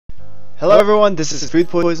Hello everyone, this is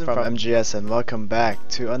FoodPoison from MGS and welcome back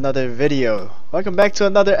to another video. Welcome back to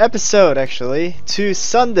another episode actually, to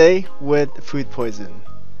Sunday with FoodPoison.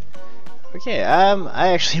 Okay, I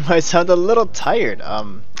actually might sound a little tired.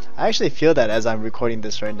 I actually feel that as I'm recording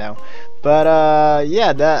this right now. But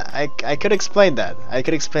yeah, that I could explain that. I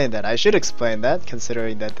should explain that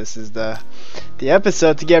considering that this is the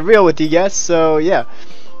episode to get real with you guys. So yeah.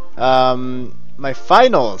 My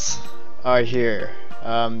finals are here.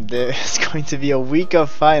 There's going to be a week of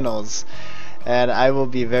finals and I will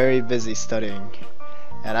be very busy studying,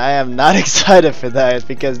 and I am not excited for that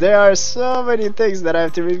because there are so many things that I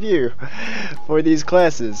have to review for these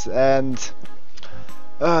classes, and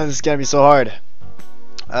this is gonna be so hard.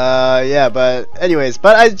 Yeah, but anyways,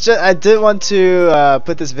 I did want to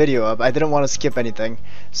put this video up. I didn't want to skip anything,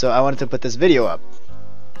 so I wanted to put this video up.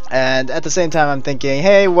 And at the same time, I'm thinking,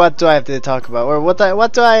 hey, what do I have to talk about, or what do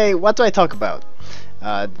I talk about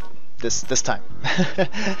this time?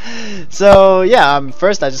 So yeah,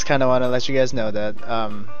 first I just kind of want to let you guys know that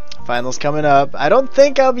finals coming up. I don't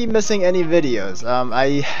think I'll be missing any videos.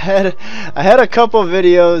 I had a couple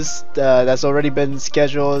videos that's already been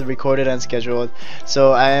recorded and scheduled,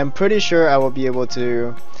 so I am pretty sure I will be able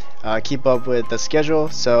to keep up with the schedule.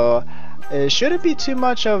 So it shouldn't be too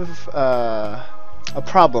much of a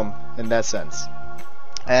problem in that sense.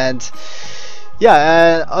 And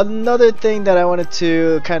yeah, another thing that I wanted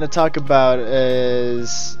to kind of talk about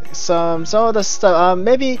is some of the stuff.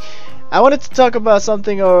 Maybe I wanted to talk about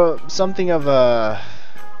something of a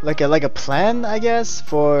like a plan, I guess,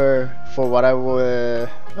 for what I would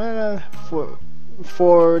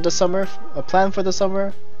for the summer, a plan for the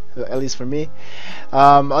summer, at least for me.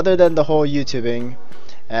 Other than the whole YouTubing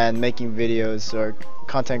and making videos or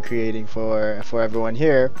content creating for everyone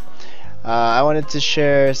here, I wanted to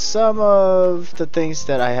share some of the things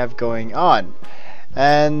that I have going on.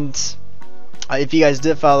 And if you guys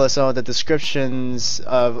did follow some of the descriptions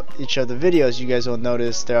of each of the videos, you guys will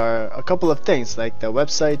notice there are a couple of things like the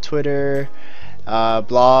website, Twitter,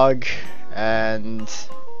 blog, and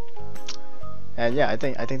yeah, I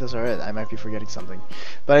think those are it. I might be forgetting something,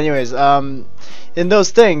 but anyways, in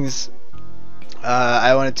those things,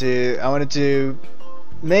 I wanted to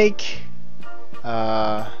make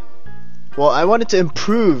well, I wanted to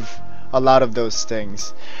improve a lot of those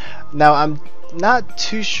things. Now I'm not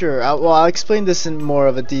too sure. I'll explain this in more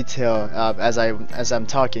of a detail as I'm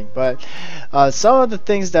talking. But some of the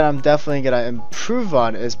things that I'm definitely gonna improve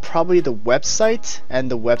on is probably the website and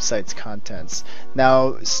the website's contents.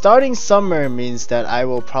 Now, starting summer means that I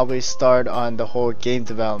will probably start on the whole game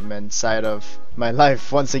development side of my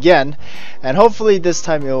life once again, and hopefully this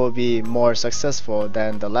time it will be more successful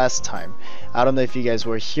than the last time. I don't know if you guys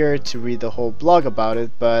were here to read the whole blog about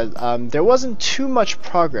it, but there wasn't too much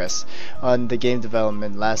progress on the game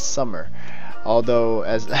development last summer. Although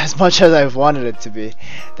as much as I've wanted it to be,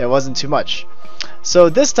 there wasn't too much. So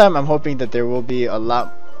this time I'm hoping that there will be a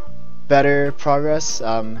lot better progress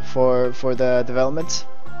for the development,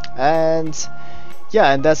 and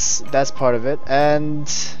yeah, and that's part of it. And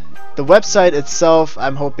the website itself,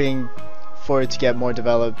 I'm hoping for it to get more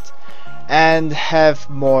developed and have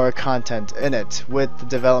more content in it with the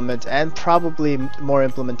development and probably more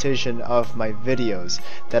implementation of my videos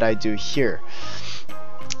that I do here.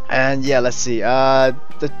 And yeah, let's see,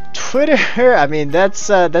 the Twitter, I mean, that's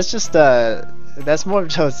more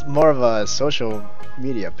of a social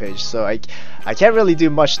media page, so I can't really do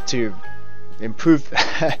much to improve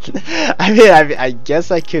that. I mean, I guess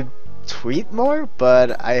I could tweet more,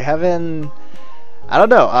 but I haven't. I don't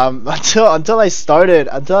know. Until I started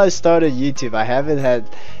YouTube, I haven't had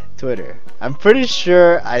Twitter. I'm pretty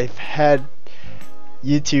sure I've had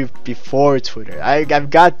YouTube before Twitter. I've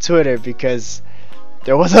got Twitter because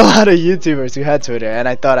there was a lot of YouTubers who had Twitter, and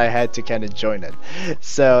I thought I had to kind of join it.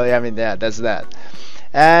 So yeah, I mean, yeah, that's that.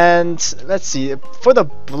 And let's see, for the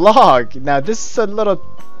blog. Now this is a little.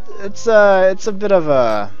 It's a bit of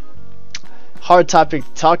a hard topic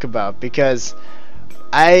to talk about because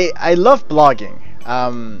I love blogging.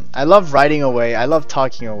 I love writing away. I love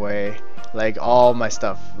talking away, like all my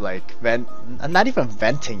stuff, like not even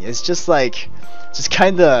venting. It's just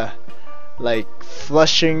kind of like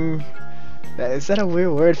flushing. Is that a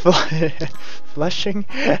weird word? Flushing?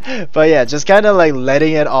 But yeah, just kind of like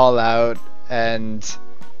letting it all out and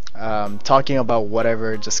talking about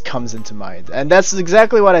whatever just comes into mind. And that's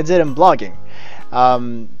exactly what I did in blogging.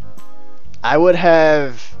 I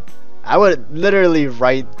would literally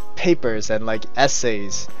write papers and like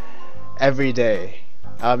essays every day.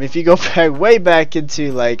 If you go way back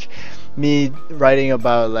into like me writing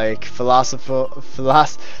about like philosophical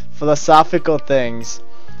things,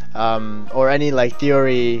 or any like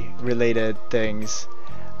theory related things,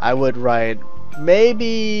 I would write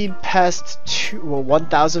maybe past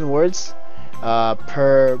 1,000 words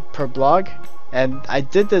per blog, and I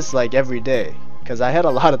did this like every day because I had a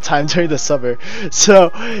lot of time during the summer. So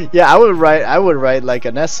yeah, I would write like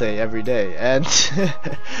an essay every day, and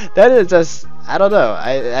that is just, I don't know,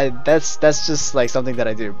 I that's just like something that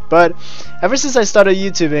I do. But ever since I started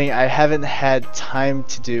YouTubing, I haven't had time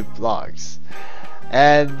to do blogs,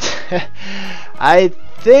 and I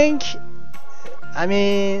think, I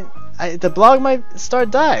mean, the blog might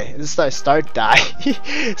start to die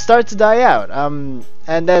out.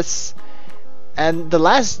 And the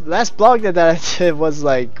last blog that I did was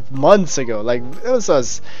like months ago. Like this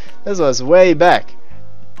was way back.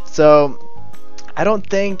 So I don't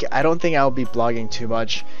think I'll be blogging too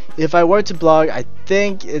much. If I were to blog, I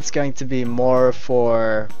think it's going to be more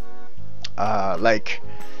for like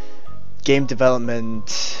game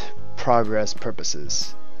development progress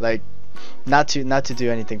purposes. Like not to do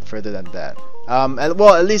anything further than that.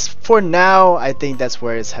 Well, at least for now, I think that's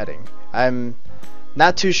where it's heading. I'm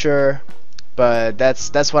not too sure, but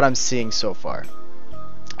that's what I'm seeing so far.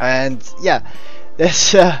 And yeah,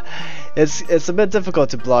 it's a bit difficult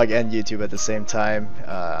to blog and YouTube at the same time.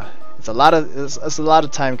 It's a lot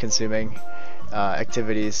of time consuming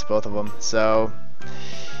activities, both of them. So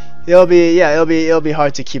it'll be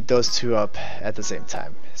hard to keep those two up at the same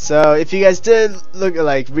time. So if you guys did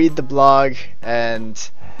read the blog, and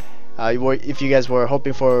if you guys were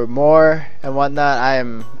hoping for more and whatnot,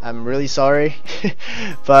 I'm really sorry,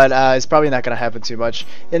 but it's probably not gonna happen too much.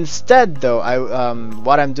 Instead, though,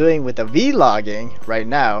 what I'm doing with the vlogging right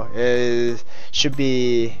now should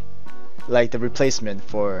be like the replacement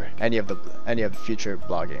for any of the future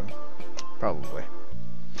blogging, probably.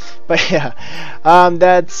 But yeah,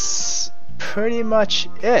 that's pretty much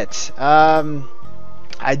it.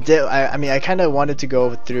 I mean, I kind of wanted to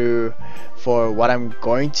go through for what I'm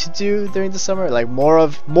going to do during the summer, like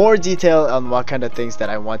more detail on what kind of things that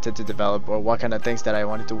I wanted to develop, or what kind of things that I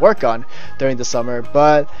wanted to work on during the summer.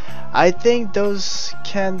 But I think those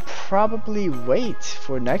can probably wait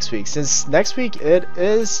for next week, since next week it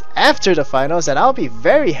is after the finals, and I'll be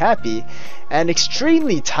very happy and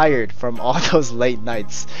extremely tired from all those late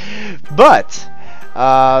nights. But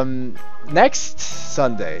next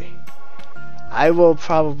Sunday, I will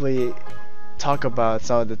probably talk about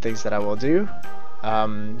some of the things that I will do.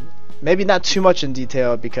 Maybe not too much in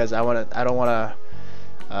detail, because I don't wanna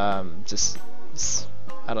just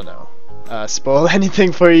I don't know, spoil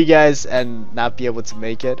anything for you guys and not be able to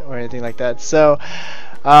make it or anything like that. So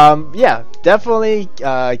yeah, definitely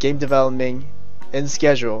game development in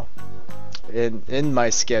schedule, in my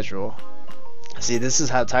schedule. See, this is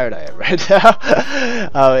how tired I am right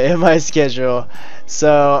now. In my schedule.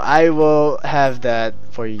 So I will have that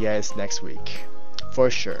for you guys next week, for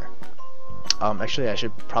sure. Actually, I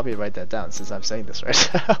should probably write that down since I'm saying this right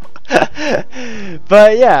now.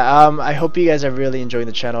 But yeah, I hope you guys are really enjoying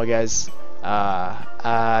the channel, guys.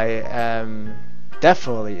 I am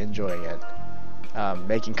definitely enjoying it.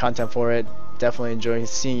 Making content for it. Definitely enjoying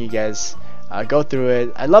seeing you guys go through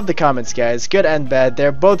it. I love the comments, guys, good and bad.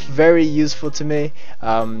 They're both very useful to me.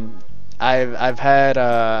 I've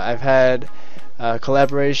had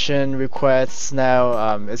collaboration requests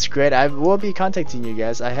now. It's great. I will be contacting you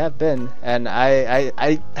guys. I have been, and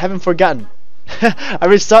I haven't forgotten. I've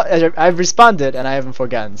responded, and I haven't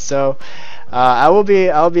forgotten. So I'll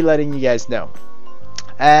be letting you guys know.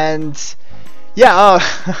 And yeah,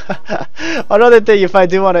 another thing, if I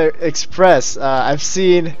do want to express, I've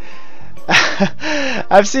seen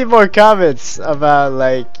more comments about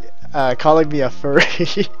like calling me a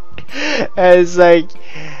furry. And it's like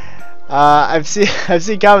I've seen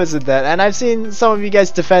comments with that, and I've seen some of you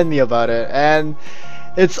guys defend me about it, and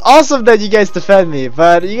it's awesome that you guys defend me,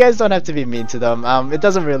 but you guys don't have to be mean to them. It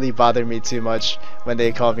doesn't really bother me too much when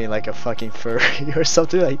they call me like a fucking furry or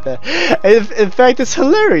something like that. In fact, it's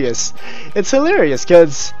hilarious. It's hilarious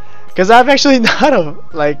because I'm actually not a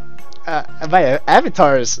my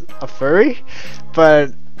avatar is a furry,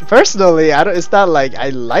 but personally, it's not like I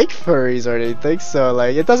like furries or anything, so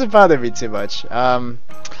like it doesn't bother me too much.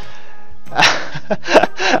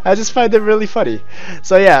 I just find it really funny.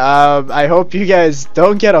 So yeah, I hope you guys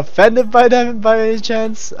don't get offended by them by any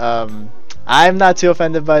chance. I'm not too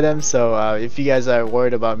offended by them, so if you guys are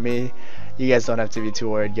worried about me, you guys don't have to be too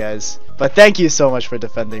worried, guys. But thank you so much for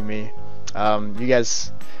defending me. You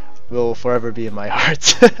guys will forever be in my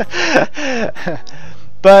heart.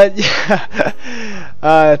 But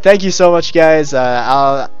yeah, thank you so much, guys.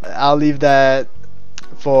 I'll leave that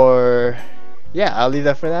for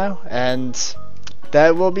now, and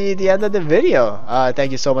that will be the end of the video.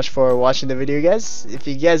 Thank you so much for watching the video, guys. If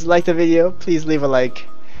you guys like the video, please leave a like,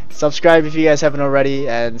 subscribe if you guys haven't already,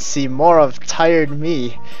 and see more of tired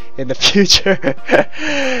me in the future.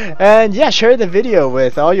 And yeah, share the video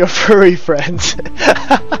with all your furry friends.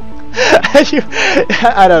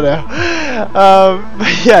 I don't know.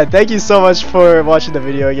 But yeah, thank you so much for watching the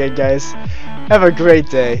video again, guys. Have a great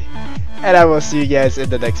day, and I will see you guys in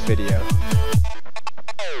the next video.